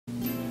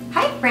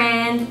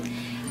weekend.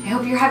 I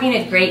hope you're having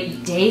a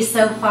great day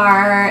so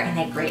far and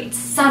a great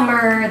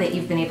summer, that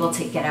you've been able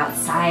to get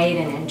outside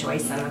and enjoy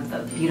some of the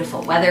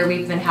beautiful weather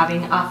we've been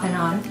having off and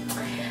on.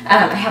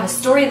 I have a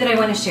story that I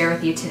want to share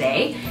with you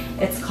today.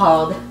 It's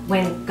called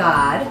When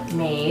God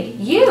Made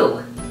You.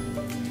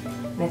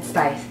 And it's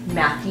by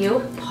Matthew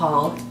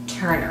Paul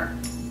Turner,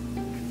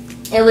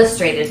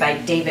 illustrated by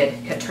David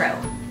Cottrell.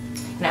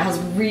 And it has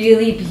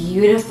really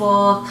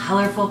beautiful,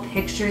 colorful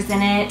pictures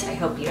in it. I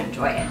hope you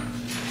enjoy it.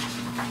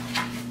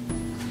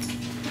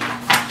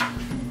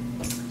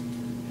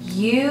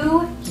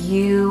 You.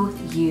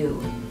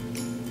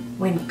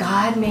 When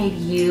God made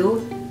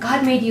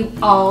you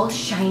all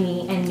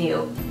shiny and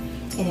new.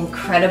 An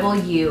incredible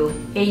you,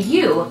 a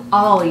you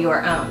all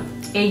your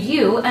own. A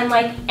you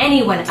unlike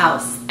anyone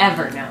else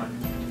ever known.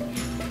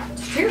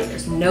 It's true,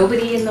 there's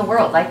nobody in the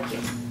world like you.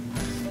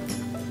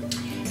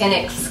 An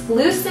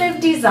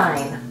exclusive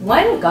design,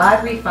 one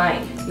God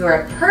refined. You're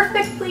a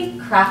perfectly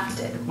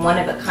crafted, one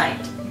of a kind.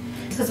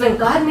 Because when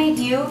God made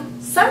you,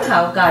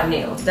 somehow God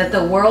knew that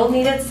the world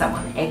needed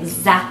someone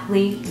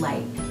exactly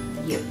like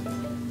you.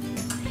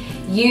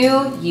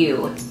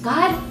 You.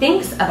 God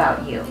thinks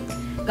about you.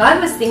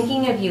 God was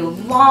thinking of you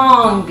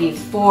long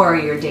before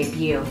your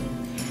debut.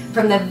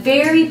 From the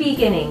very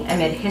beginning,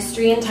 amid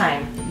history and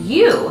time,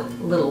 you,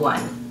 little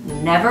one,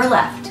 never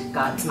left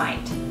God's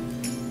mind.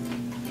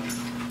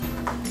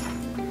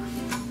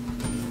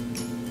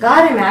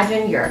 God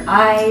imagined your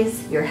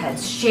eyes, your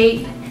head's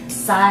shape and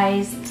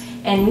size,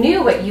 and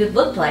knew what you'd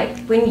look like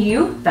when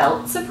you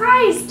felt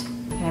surprised.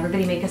 Can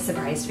everybody make a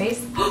surprised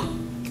face?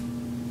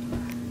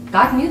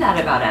 God knew that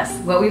about us,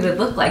 what we would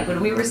look like when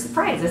we were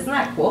surprised. Isn't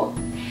that cool?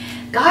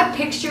 God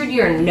pictured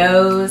your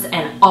nose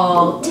and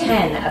all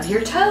 10 of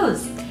your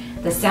toes.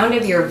 The sound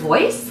of your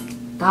voice,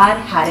 God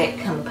had it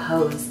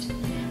composed.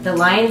 The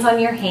lines on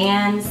your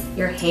hands,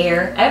 your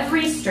hair,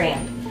 every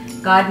strand,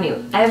 God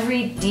knew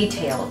every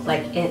detail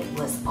like it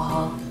was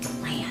all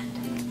planned.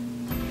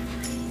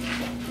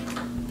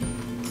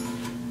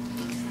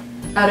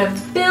 Out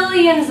of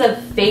billions of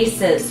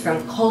faces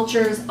from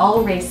cultures,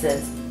 all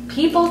races,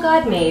 people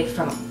God made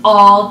from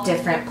all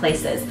different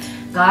places,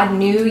 God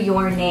knew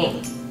your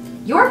name.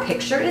 Your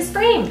picture is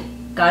framed.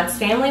 God's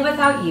family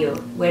without you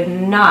would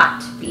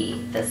not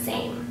be the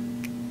same.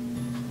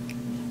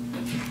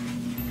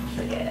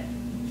 Look at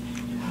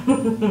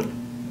it.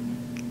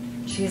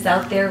 She's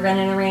out there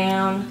running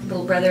around.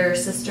 Little brother or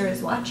sister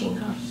is watching,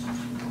 huh?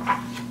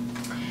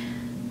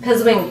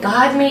 Because when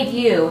God made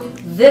you,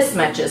 this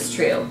much is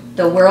true.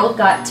 The world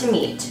got to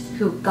meet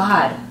who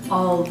God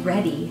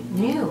already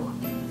knew.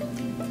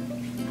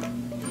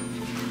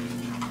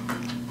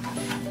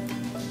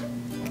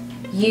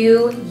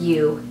 You.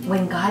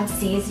 When God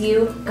sees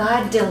you,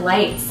 God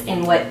delights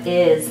in what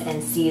is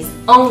and sees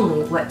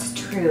only what's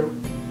true.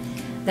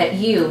 That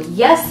you,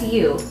 yes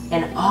you,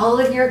 in all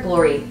of your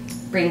glory,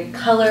 bring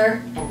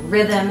color and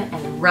rhythm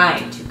and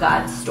rhyme to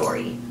God's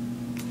story.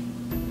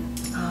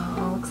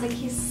 Oh, looks like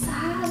he's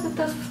sad that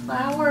the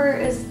flower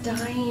is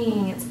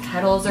dying. Its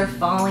petals are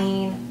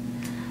falling.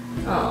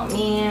 Oh,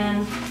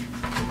 man.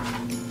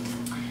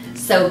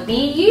 So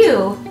be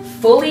you,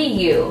 fully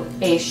you,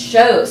 a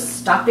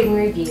show-stopping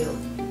review.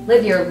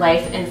 Live your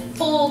life in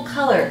full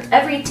color,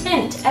 every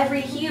tint,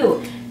 every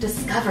hue.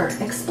 Discover,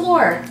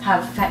 explore,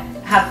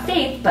 have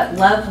faith, but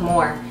love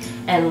more.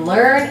 And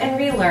learn and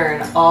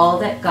relearn all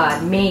that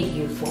God made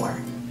you for.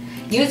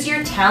 Use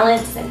your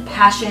talents and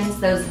passions,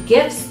 those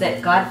gifts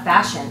that God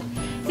fashioned.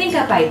 Think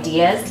up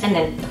ideas and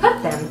then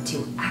put them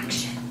to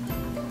action.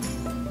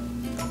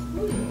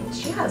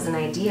 She has an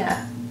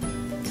idea.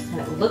 And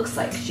it looks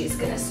like she's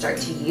going to start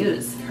to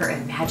use her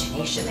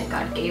imagination that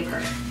God gave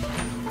her.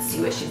 Let's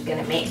see what she's going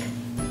to make.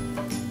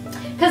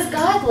 Because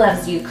God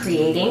loves you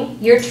creating,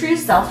 your true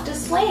self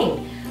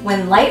displaying,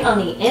 when light on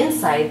the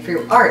inside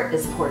through art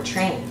is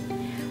portraying.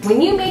 When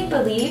you make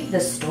believe,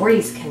 the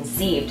stories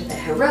conceived, the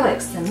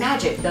heroics, the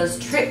magic, those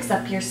tricks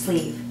up your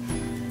sleeve.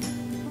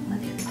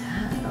 Look at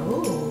that. Oh.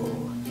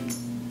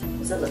 What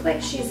does it look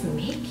like she's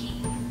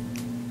making?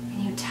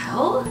 Can you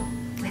tell?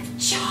 With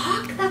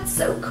chalk? That's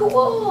so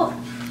cool.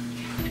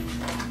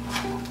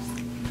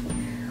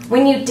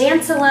 When you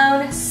dance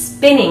alone,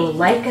 spinning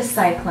like a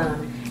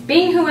cyclone,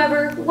 being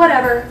whoever,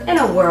 whatever, in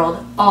a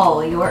world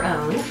all your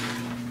own.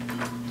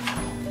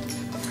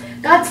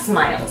 God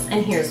smiles,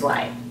 and here's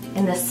why.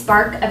 In the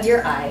spark of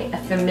your eye, a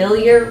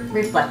familiar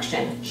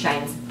reflection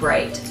shines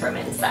bright from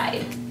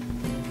inside.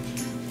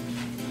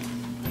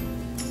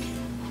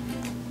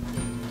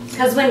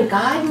 Because when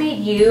God made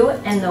you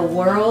and the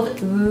world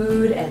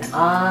oohed and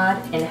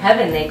awed, in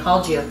heaven they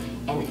called you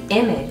an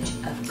image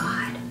of God.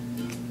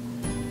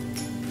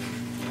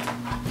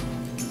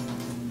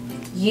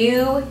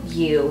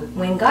 You.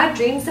 When God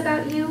dreams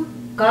about you,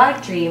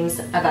 God dreams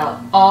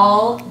about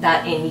all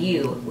that in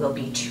you will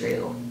be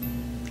true.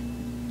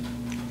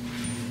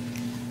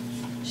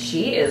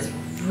 She is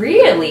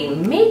really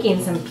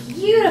making some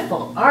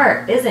beautiful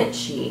art, isn't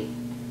she?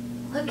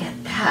 Look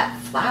at that.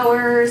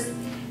 Flowers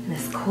and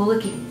this cool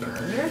looking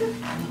bird.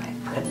 Oh my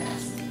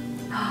goodness.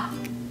 Oh,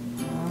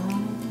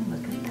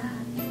 look at that.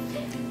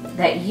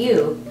 that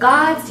you,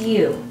 God's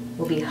you,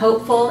 will be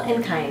hopeful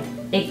and kind,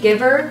 a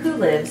giver who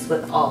lives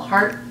with all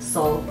heart,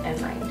 soul, and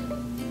mind.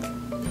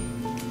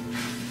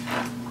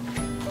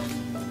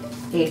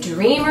 A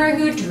dreamer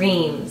who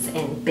dreams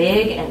in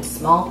big and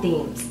small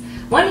themes,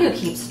 one who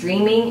keeps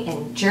dreaming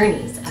and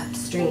journeys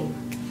upstream.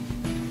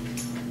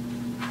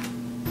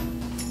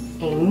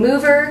 A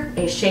mover,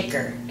 a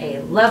shaker, a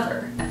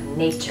lover of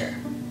nature.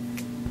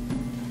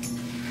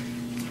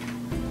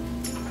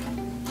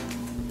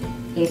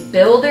 A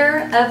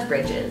builder of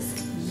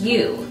bridges,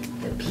 you,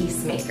 the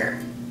peacemaker.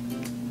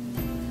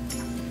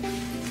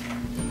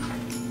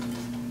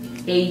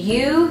 A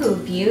you who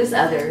views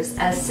others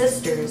as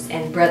sisters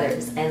and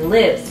brothers and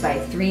lives by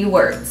 3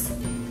 words: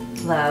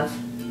 love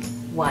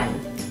one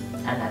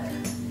another.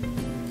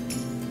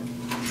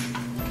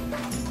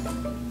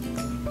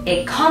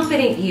 A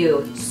confident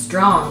you,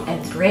 strong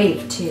and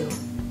brave too.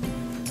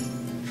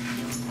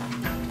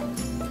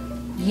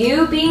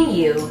 You being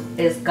you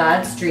is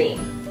God's dream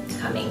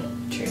coming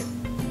true.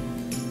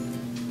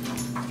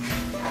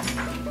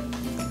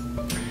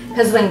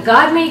 Because when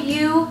God made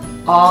you,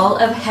 all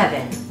of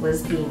heaven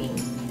was beaming.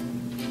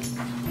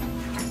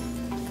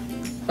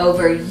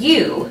 Over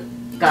you,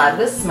 God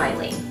was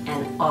smiling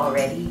and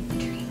already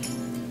dreaming.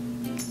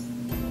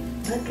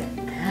 Look at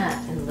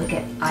that. And look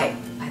at, I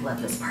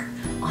love this part.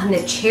 On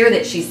the chair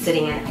that she's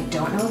sitting in, I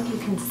don't know if you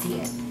can see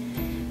it,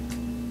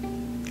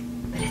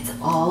 but it's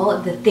all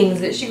of the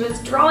things that she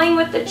was drawing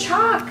with the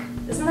chalk.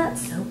 Isn't that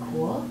so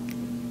cool?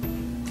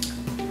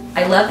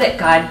 I love that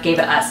God gave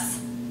us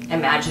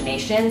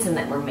imaginations and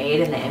that we're made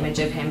in the image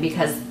of Him,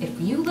 because if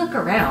you look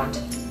around,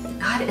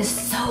 God is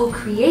so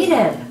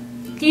creative.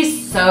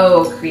 He's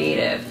so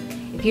creative.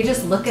 If you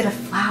just look at a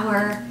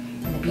flower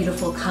and the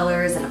beautiful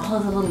colors and all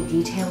of the little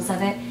details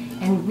of it,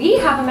 and we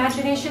have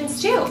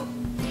imaginations too.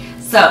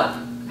 So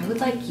I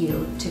would like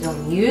you to go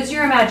and use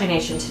your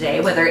imagination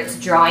today, whether it's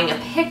drawing a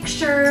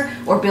picture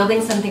or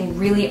building something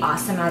really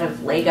awesome out of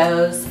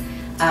Legos,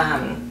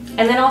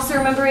 and then also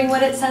remembering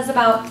what it says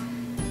about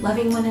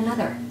loving one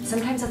another.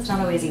 Sometimes that's not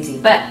always easy,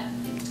 but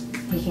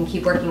we can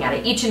keep working at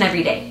it each and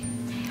every day.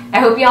 I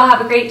hope you all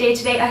have a great day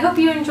today. I hope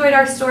you enjoyed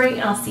our story,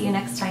 and I'll see you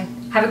next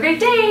time. Have a great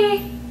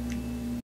day!